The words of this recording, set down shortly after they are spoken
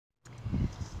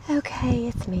Okay,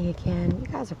 it's me again. You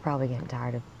guys are probably getting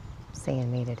tired of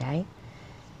seeing me today.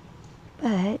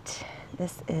 But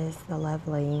this is the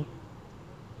lovely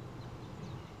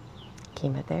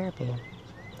chemotherapy.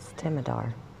 It's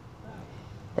Timidar.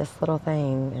 This little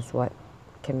thing is what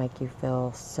can make you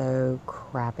feel so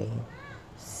crappy,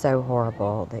 so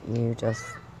horrible that you just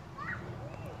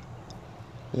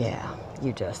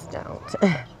don't.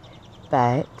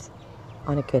 But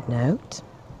on a good note,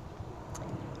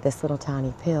 this little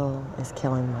tiny pill is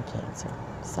killing my cancer.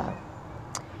 So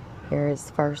here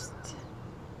is first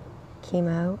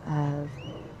chemo of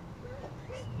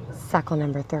cycle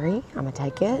number 3. I'm gonna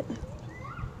take it.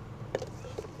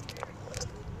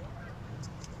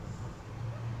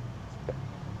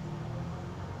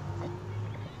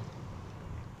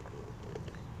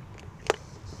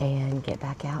 And get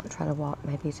back out and try to walk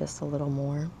maybe just a little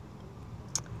more.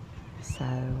 So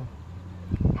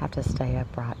have to stay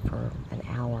upright for an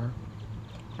hour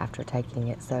after taking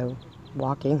it. So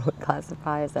walking would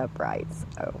classify as upright.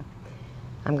 So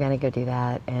I'm gonna go do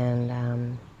that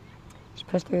and just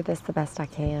push through this the best I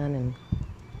can and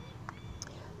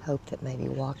hope that maybe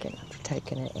walking after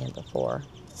taking it and before.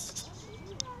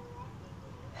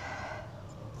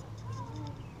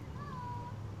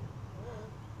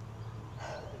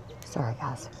 Sorry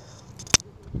guys.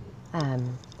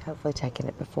 Hopefully taking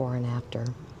it before and after.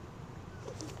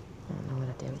 I don't know what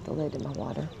I did with the lid in my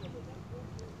water.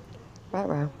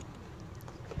 Right.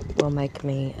 Will make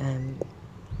me feel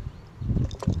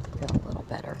a little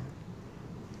better.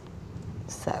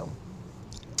 So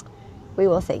we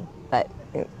will see. But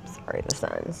sorry, the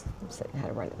sun's. I'm sitting had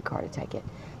to run to the car to take it.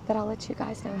 But I'll let you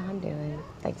guys know how I'm doing.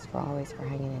 Thanks for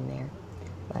hanging in there.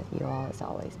 Love you all as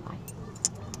always. Bye.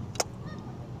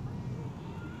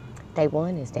 Day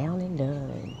 1 is down and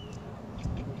done.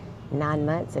 9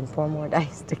 months and 4 more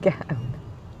days to go.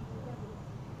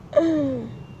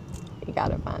 You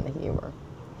gotta find the humor.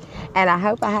 And I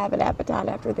hope I have an appetite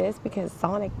after this because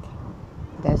Sonic,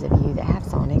 those of you that have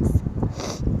Sonics,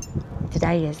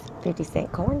 today is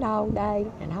 50-cent corn dog day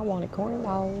and I want a corn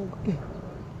dog.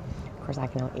 Of course I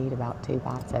can only eat about 2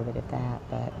 bites of it if that,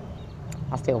 but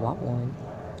I still want one.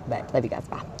 But love you guys,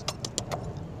 bye.